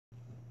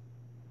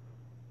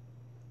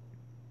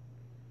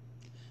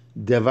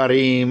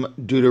Devarim,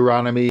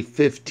 Deuteronomy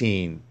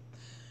 15.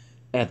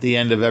 At the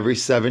end of every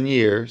 7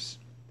 years,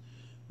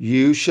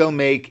 you shall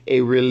make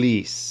a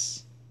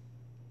release.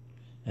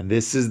 And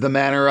this is the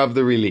manner of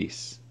the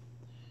release.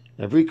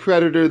 Every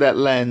creditor that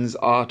lends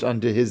aught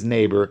unto his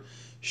neighbor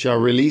shall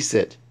release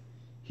it.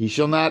 He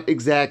shall not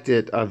exact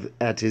it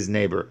at his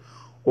neighbor,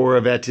 or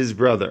at his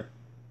brother,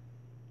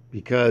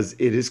 because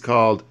it is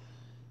called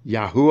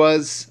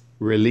Yahuwah's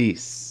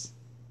release.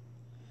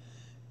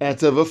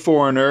 At of a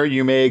foreigner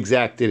you may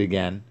exact it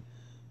again,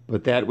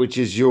 but that which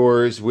is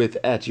yours with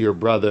at your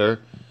brother,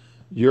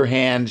 your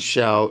hand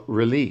shall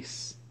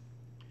release,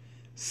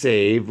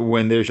 save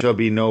when there shall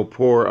be no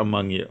poor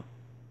among you.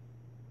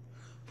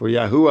 For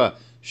Yahuwah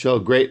shall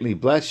greatly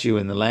bless you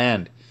in the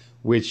land,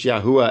 which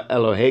Yahuwah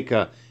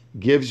Eloheka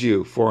gives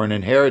you for an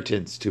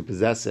inheritance to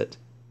possess it.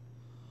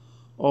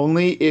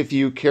 Only if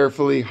you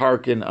carefully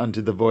hearken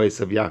unto the voice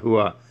of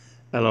Yahuwah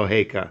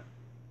Eloheka,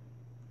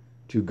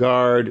 to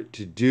guard,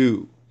 to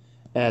do,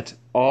 at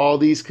all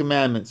these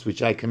commandments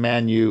which I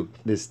command you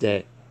this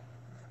day.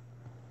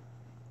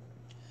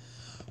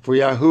 For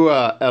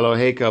Yahuwah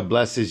Eloheka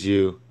blesses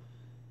you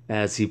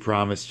as he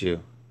promised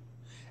you.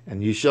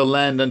 And you shall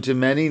lend unto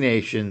many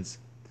nations,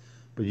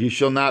 but you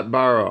shall not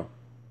borrow.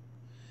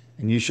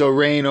 And you shall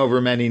reign over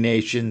many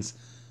nations,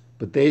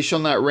 but they shall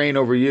not reign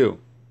over you.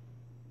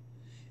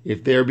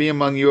 If there be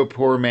among you a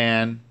poor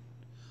man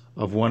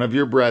of one of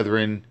your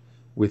brethren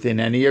within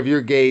any of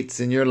your gates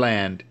in your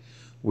land,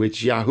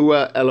 which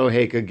Yahuwah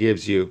Eloheka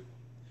gives you,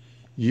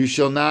 you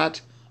shall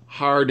not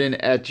harden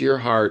at your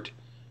heart,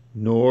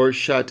 nor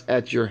shut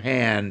at your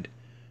hand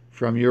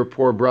from your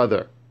poor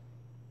brother,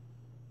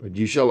 but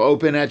you shall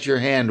open at your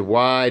hand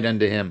wide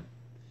unto him,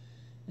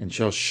 and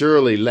shall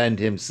surely lend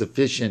him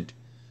sufficient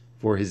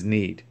for his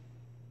need,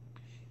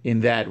 in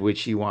that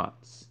which he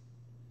wants.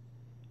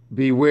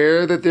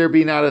 Beware that there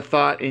be not a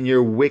thought in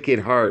your wicked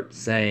heart,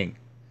 saying,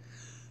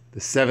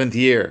 the 7th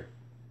year,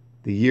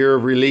 the year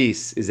of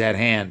release, is at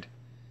hand,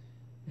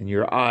 and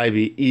your eye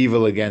be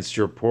evil against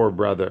your poor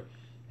brother,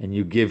 and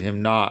you give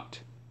him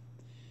naught.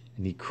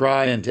 And he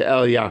cry unto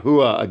El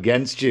Yahuwah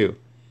against you,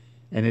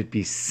 and it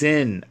be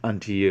sin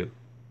unto you.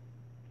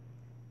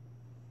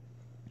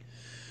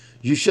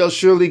 You shall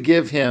surely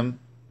give him,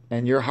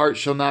 and your heart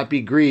shall not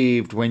be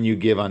grieved when you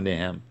give unto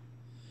him,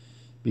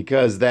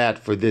 because that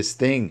for this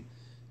thing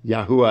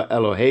Yahuwah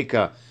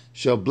Eloheka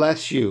shall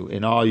bless you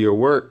in all your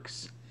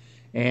works,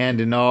 and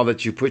in all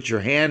that you put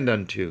your hand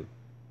unto.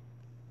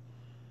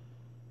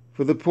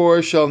 For the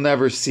poor shall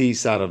never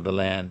cease out of the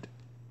land.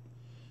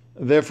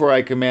 Therefore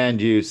I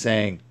command you,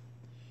 saying,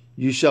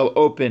 you shall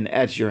open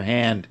at your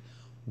hand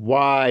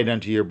wide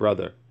unto your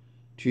brother,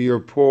 to your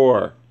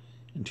poor,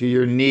 and to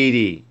your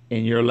needy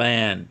in your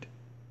land.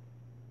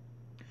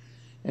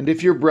 And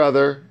if your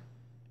brother,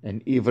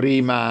 an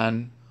Ivri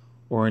man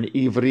or an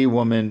Ivri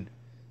woman,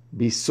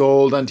 be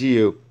sold unto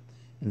you,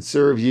 and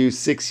serve you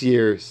 6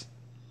 years,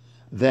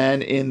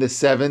 then in the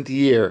 7th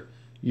year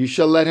you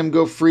shall let him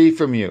go free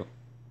from you.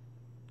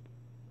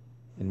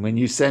 And when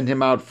you send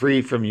him out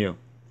free from you,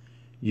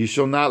 you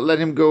shall not let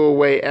him go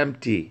away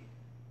empty.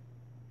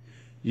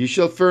 You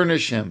shall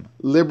furnish him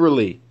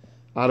liberally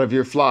out of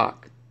your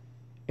flock,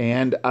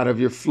 and out of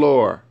your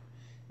floor,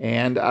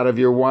 and out of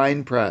your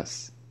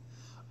winepress,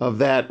 of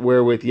that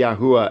wherewith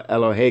Yahuwah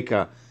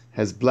Eloheka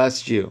has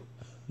blessed you,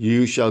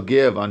 you shall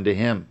give unto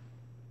him.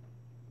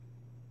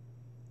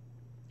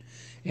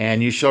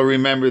 And you shall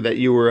remember that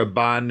you were a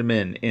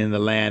bondman in the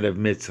land of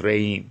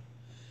Mitzrayim,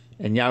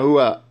 and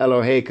Yahuwah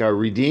Eloheka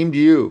redeemed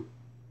you.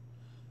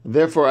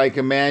 Therefore I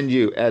command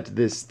you at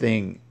this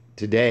thing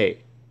today.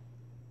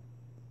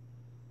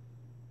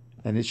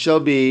 And it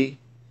shall be,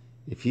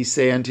 if he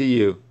say unto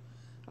you,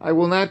 I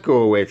will not go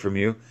away from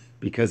you,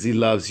 because he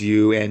loves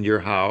you and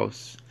your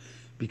house,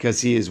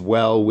 because he is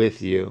well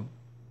with you,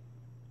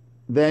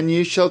 then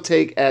you shall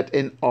take at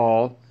an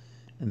awl,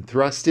 and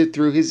thrust it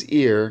through his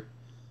ear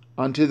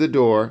unto the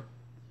door,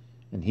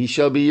 and he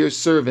shall be your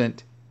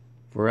servant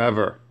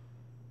forever.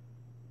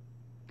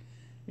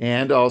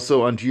 And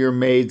also unto your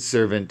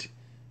maidservant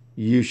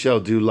you shall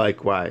do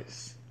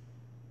likewise.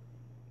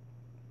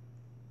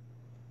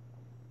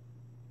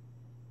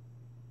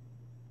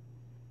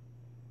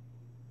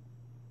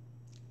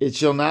 It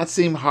shall not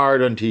seem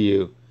hard unto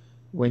you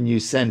when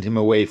you send him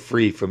away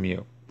free from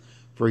you,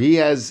 for he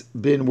has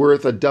been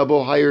worth a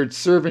double hired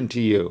servant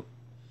to you,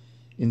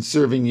 in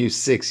serving you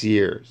 6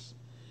 years.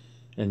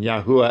 And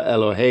Yahuwah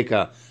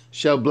Eloheka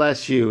shall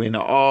bless you in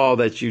all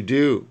that you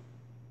do.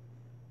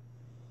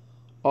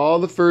 All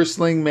the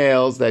firstling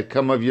males that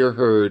come of your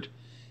herd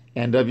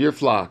and of your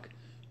flock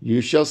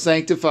you shall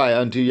sanctify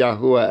unto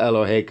Yahuwah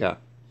Eloheka.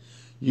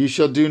 You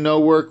shall do no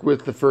work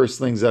with the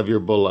firstlings of your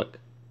bullock,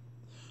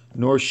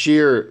 nor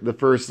shear the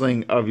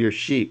firstling of your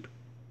sheep.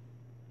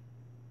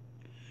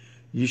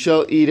 You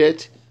shall eat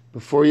it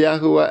before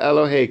Yahuwah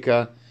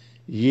Eloheka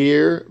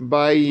year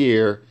by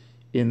year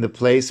in the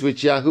place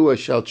which Yahuwah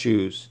shall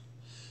choose,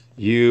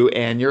 you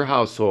and your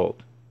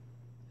household.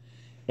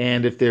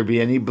 And if there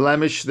be any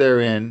blemish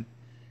therein,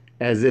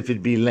 as if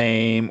it be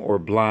lame or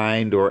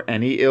blind or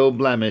any ill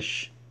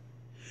blemish,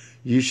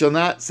 You shall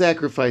not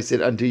sacrifice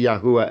it unto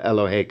Yahuwah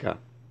Eloheka.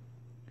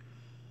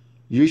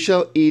 You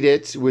shall eat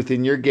it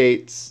within your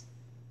gates.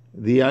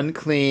 The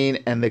unclean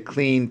and the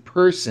clean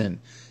person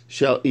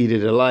shall eat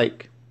it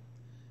alike,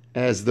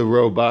 as the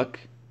roebuck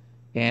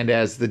and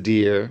as the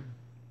deer.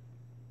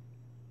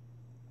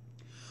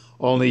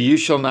 Only you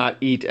shall not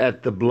eat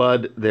at the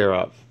blood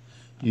thereof.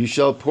 You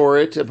shall pour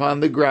it upon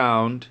the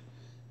ground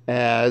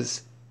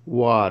as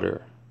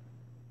water.